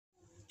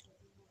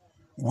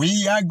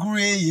We are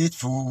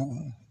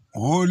grateful,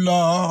 oh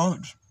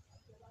Lord.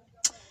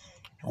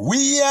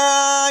 We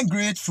are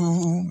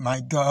grateful, my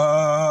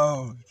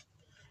God,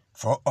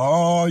 for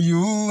all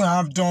you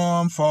have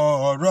done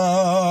for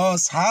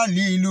us.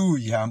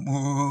 Hallelujah.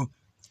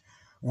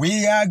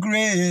 We are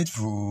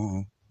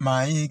grateful,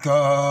 my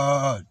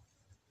God.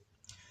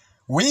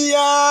 We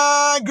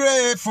are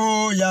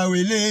grateful,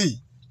 Yahweh.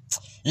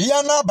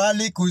 Yana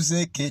bali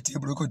kuze kete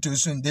brokoto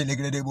sunde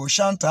legredebo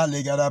shanta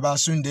legaraba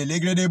sunde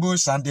legredebo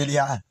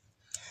sandelia.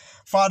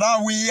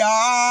 Father, we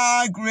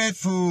are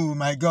grateful,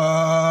 my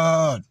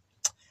God,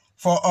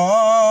 for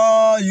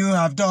all you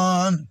have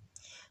done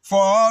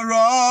for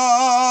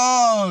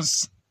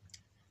us.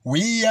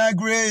 We are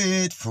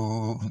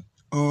grateful,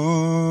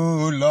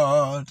 oh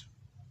Lord.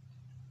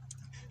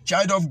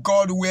 Child of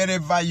God,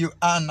 wherever you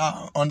are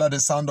now, under the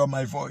sound of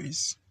my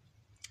voice,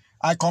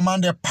 I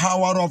command the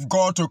power of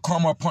God to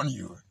come upon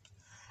you.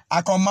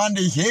 I command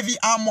the heavy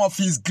arm of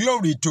his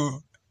glory to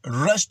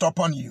rest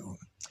upon you.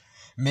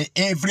 May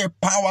every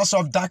powers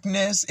of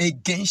darkness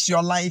against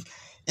your life,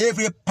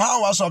 every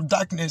powers of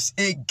darkness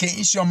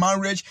against your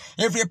marriage,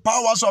 every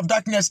powers of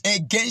darkness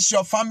against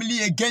your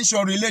family, against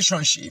your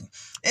relationship,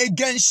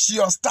 against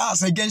your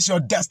stars, against your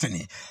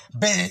destiny,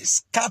 be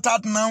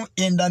scattered now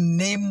in the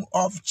name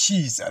of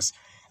Jesus.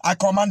 I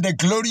command the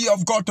glory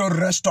of God to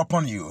rest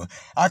upon you.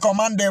 I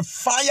command the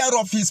fire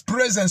of his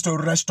presence to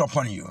rest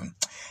upon you.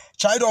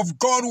 Child of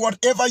God,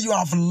 whatever you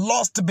have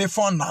lost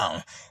before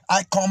now,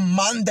 I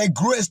command the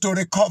grace to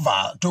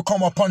recover to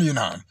come upon you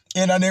now.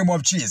 In the name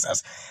of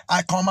Jesus,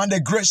 I command the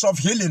grace of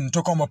healing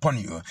to come upon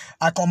you.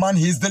 I command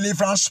his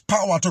deliverance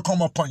power to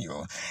come upon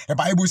you. The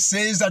Bible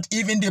says that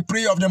even the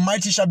prayer of the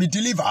mighty shall be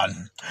delivered,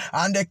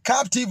 and the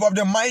captive of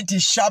the mighty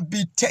shall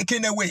be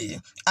taken away.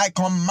 I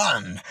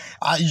command,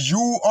 are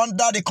you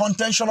under the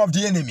contention of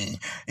the enemy?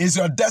 Is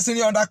your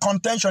destiny under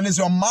contention? Is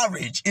your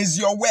marriage? Is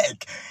your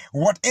work?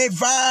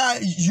 Whatever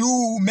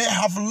you may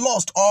have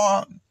lost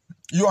or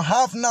you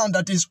have now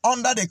that is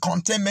under the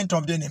containment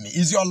of the enemy,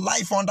 is your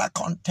life under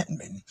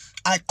containment?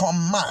 I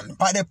command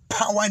by the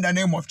power in the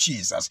name of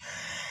Jesus,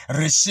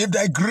 receive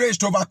thy grace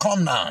to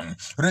overcome now.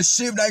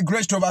 Receive thy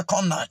grace to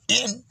overcome now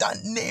in the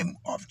name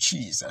of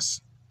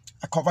Jesus.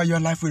 I cover your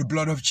life with the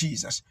blood of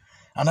Jesus.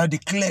 And I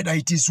declare that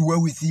it is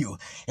well with you.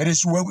 It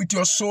is well with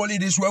your soul.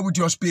 It is well with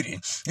your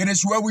spirit. It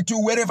is well with you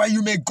wherever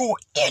you may go.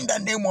 In the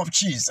name of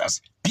Jesus,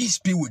 peace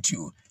be with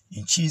you.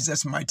 In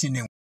Jesus' mighty name.